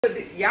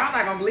Y'all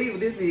not gonna believe what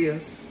this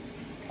is.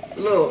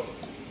 Look,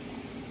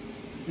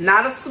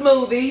 not a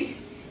smoothie,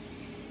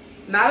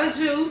 not a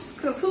juice,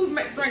 cause who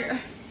make drink?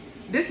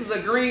 This is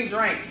a green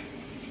drink.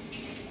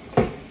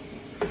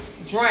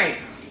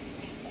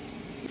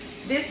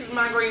 This is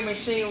my green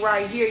machine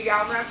right here,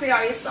 y'all. When I tell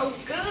y'all, it's so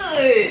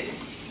good.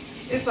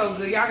 It's so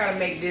good. Y'all gotta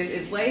make this.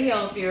 It's way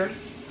healthier.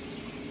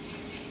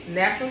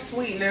 Natural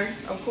sweetener,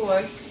 of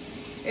course.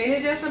 And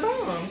it's just a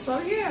bomb.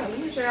 So yeah, let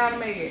me show y'all how to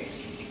make it.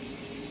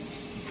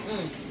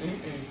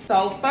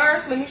 So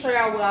first, let me show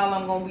y'all what all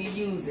I'm gonna be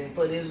using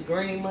for this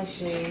green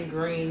machine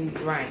green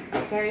drink,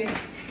 okay?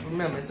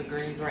 Remember, it's a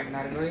green drink,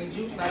 not a green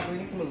juice, not a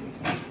green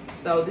smoothie.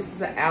 So this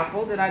is an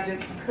apple that I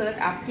just cut.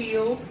 I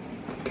peeled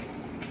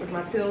with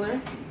my peeler,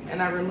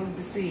 and I removed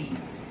the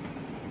seeds.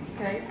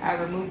 Okay, I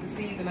removed the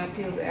seeds and I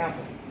peeled the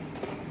apple.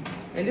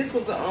 And this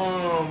was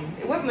a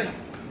it wasn't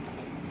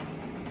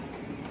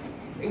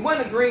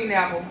a green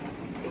apple.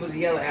 It was a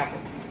yellow apple.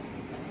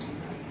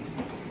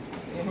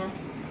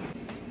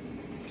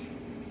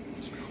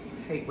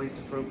 Hate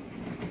wasting fruit.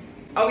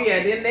 Oh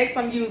yeah, then next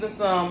I'm using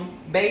some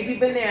baby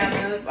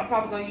bananas. I'm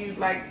probably gonna use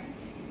like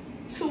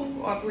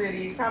 2 or 3 of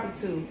these, probably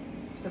 2,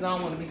 because I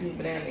don't want to be too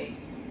banana-y.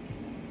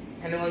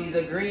 And I'm gonna use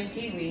a green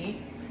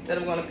kiwi that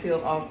I'm gonna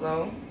peel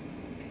also.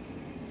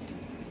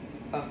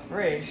 A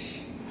fresh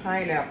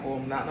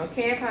pineapple, not no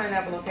canned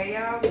pineapple, okay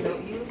y'all? We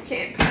don't use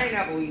canned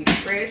pineapple, we use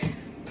fresh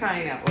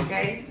pineapple,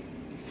 okay?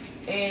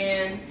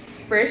 And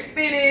fresh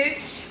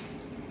spinach,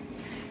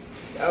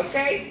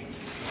 okay?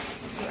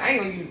 So I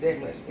ain't gonna use that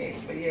much spinach,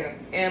 but yeah.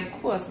 And of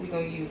course, we're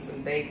gonna use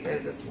some dates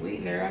as a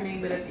sweetener. I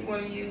mean, but if you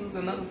wanna use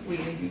another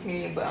sweetener, you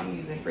can, but I'm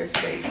using fresh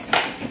dates.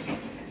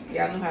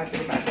 Y'all know how I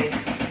feel about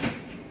dates.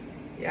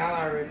 Y'all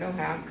already know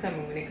how I'm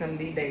coming when it comes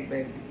to these dates,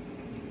 baby.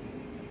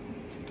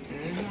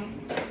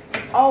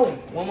 Oh,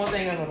 one more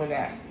thing I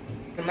forgot.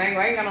 The mango,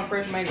 I ain't got no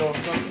fresh mango,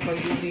 so I'm just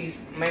gonna use these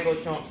mango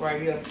chunks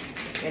right here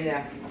and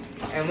there.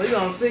 And we're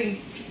gonna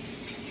see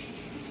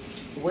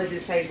what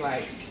this tastes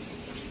like.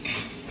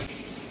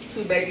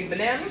 2 baby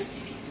bananas,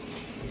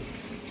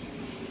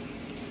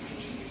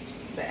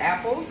 the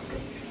apples,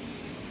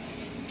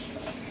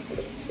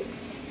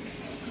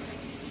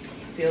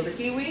 peel the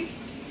kiwi,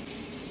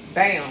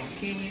 bam,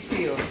 kiwi's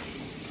peeled.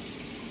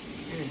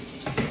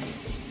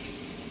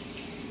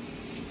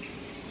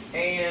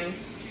 And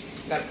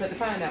gotta cut the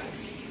pineapple.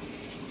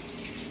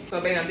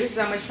 So bam, this is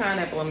how much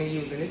pineapple I'm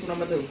using. This is what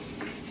I'm gonna do.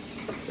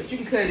 But you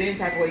can cut it any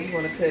type of way you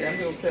wanna cut it. I'm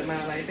gonna cut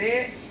mine like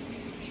that.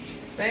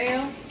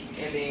 Bam,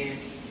 and then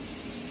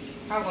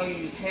I'm gonna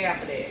use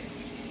half of that.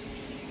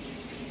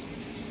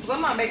 Cause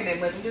I'm not making that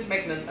much. I'm just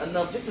making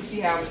enough just to see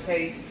how it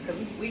tastes. Cause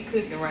we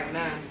cooking right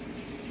now.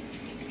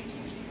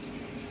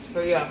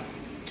 So yeah,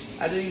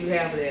 I do use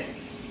half of that.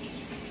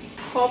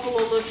 Couple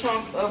of little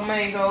chunks of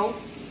mango,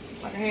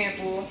 like a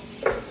handful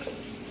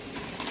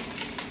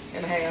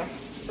and a half.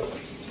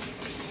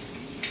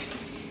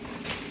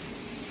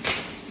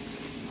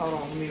 Hold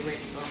on, let me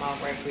rinse some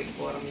out right quick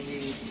before I'm gonna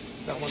use.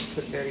 Don't want to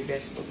put dirty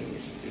vegetables in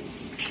this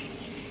juice.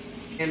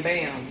 And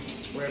bam,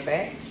 we're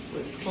back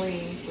with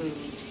clean food.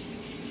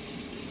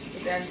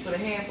 Put that, just put a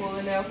handful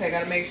in there. Okay,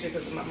 gotta make sure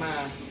because my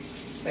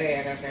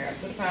bag. Okay, I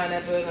put the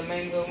pineapple, the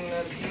mango in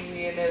there, the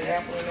kiwi in there, the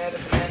apple in there, the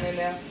banana in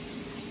there.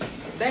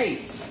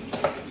 Dates.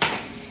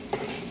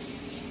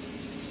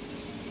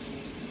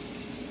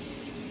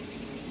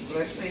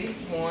 Let's see.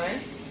 1,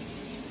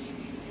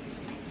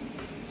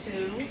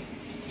 2,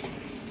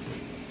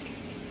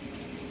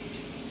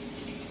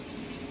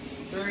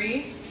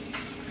 3.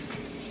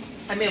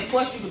 I mean, of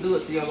course you can do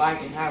it to your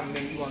liking, however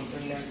many you want to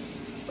put in there.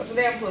 But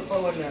today I put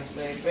 4 in there.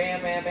 So bam,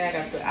 bam, bam.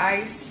 I put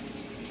ice.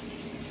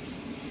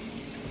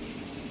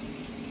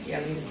 Yeah,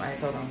 let me get some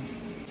ice. Hold on.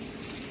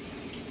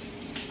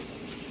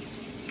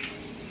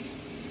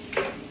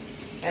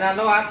 And I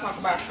know I talk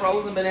about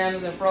frozen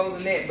bananas and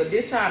frozen that, but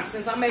this time,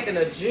 since I'm making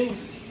a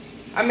juice,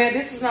 I mean,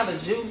 this is not a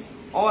juice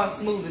or a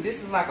smoothie.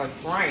 This is like a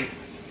drink.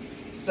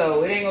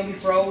 So it ain't going to be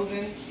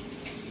frozen.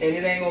 And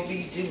it ain't gonna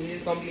be juice,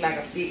 it's gonna be like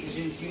a thick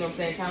juice, you know what I'm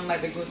saying? Kind of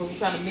like we're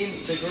trying to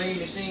mimic the green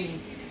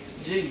machine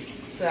juice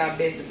to our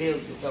best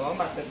ability. So I'm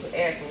about to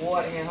add some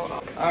water in, hold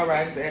on. All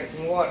right, just add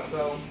some water,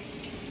 so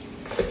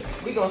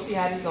we're gonna see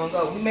how this gonna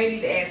go. We may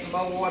need to add some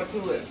more water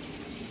to it,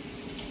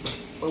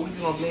 but we're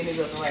just gonna blend this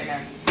up right now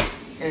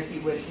and see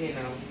what it's hitting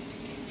on.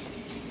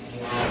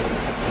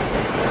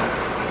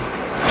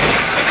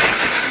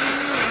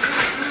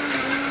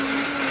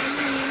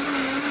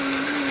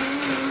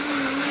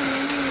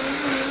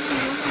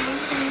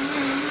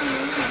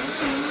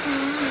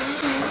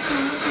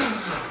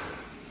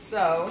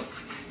 So,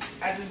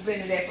 I just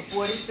blended that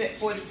for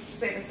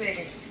 47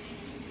 seconds.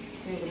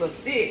 It was a little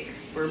thick,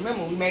 but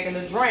remember, we're making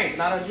a drink,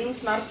 not a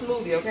juice, not a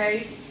smoothie,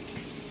 okay?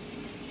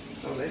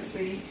 So, let's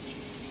see.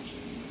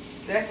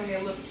 It's definitely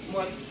a little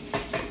more, I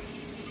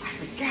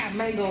forgot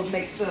mangoes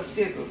make stuff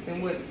thicker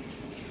than what,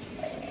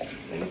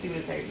 let me see what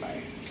it tastes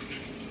like.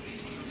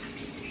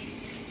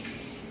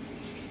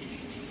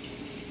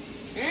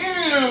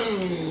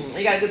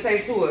 It got a good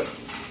taste to it.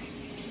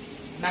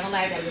 Not gonna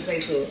lie, it got a good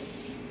taste to it.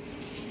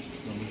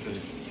 Let me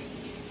see.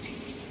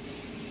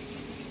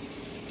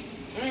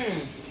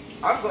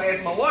 I was gonna add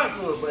some more water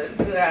to it, but it's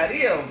a good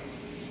idea.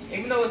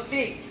 Even though it's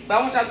thick. But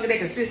I want y'all to get that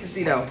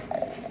consistency though.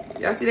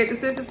 Y'all see that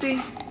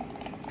consistency?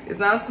 It's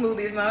not a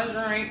smoothie, it's not a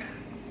drink.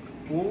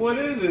 Well, what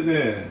is it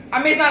then?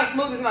 I mean, it's not a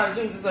smoothie, it's not a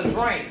juice, it's a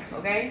drink,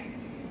 okay?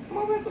 Come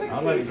on, let's make a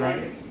I like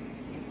drinks.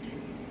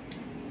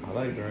 I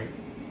like drinks.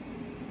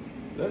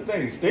 That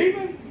thing is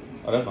steaming?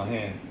 Oh, that's my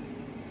hand.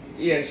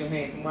 Yeah, it's your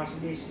hand from washing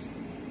dishes.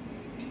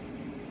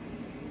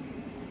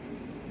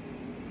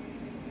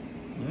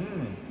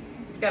 Mmm.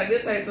 It's got a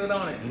good taste to it,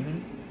 don't it? Mm-hmm.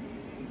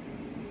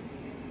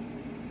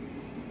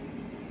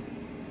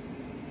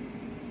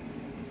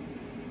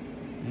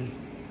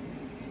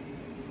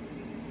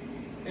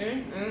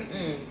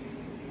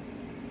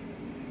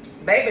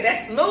 Baby, that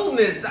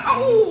smoothness.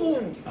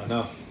 Oh, I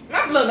know.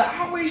 my blood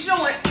always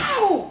showing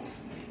out.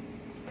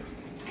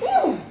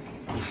 Ooh.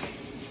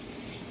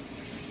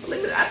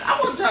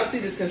 I want y'all to see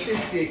this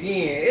consistency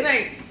again. It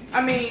ain't,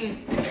 I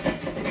mean,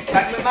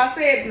 like I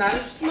said, it's not a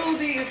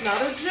smoothie, it's not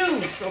a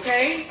juice,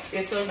 okay?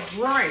 It's a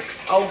drink.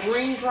 Oh,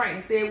 green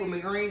drink. Say it with me,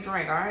 green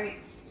drink, all right?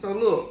 So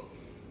look,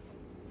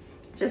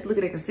 just look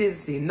at the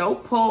consistency. No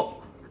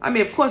pulp. I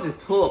mean, of course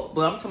it's pulp,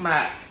 but I'm talking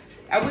about,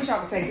 I wish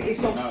y'all could taste it.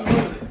 It's so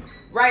smooth.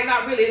 Right,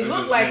 not really. It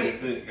look like it.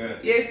 Thick,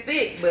 yeah, it's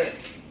thick, but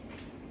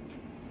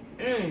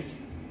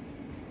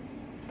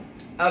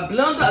a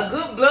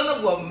good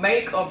blender will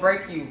make or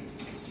break you.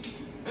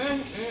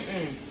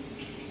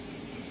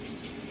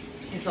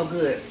 It's so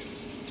good.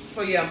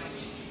 So yeah,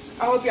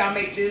 I hope y'all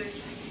make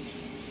this.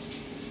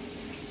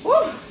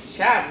 Woo,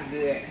 child is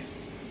good.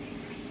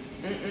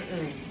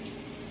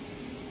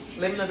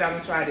 Let me know if y'all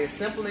can try this.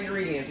 Simple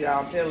ingredients,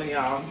 y'all. I'm telling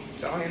y'all.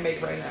 Go ahead and make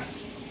it right now.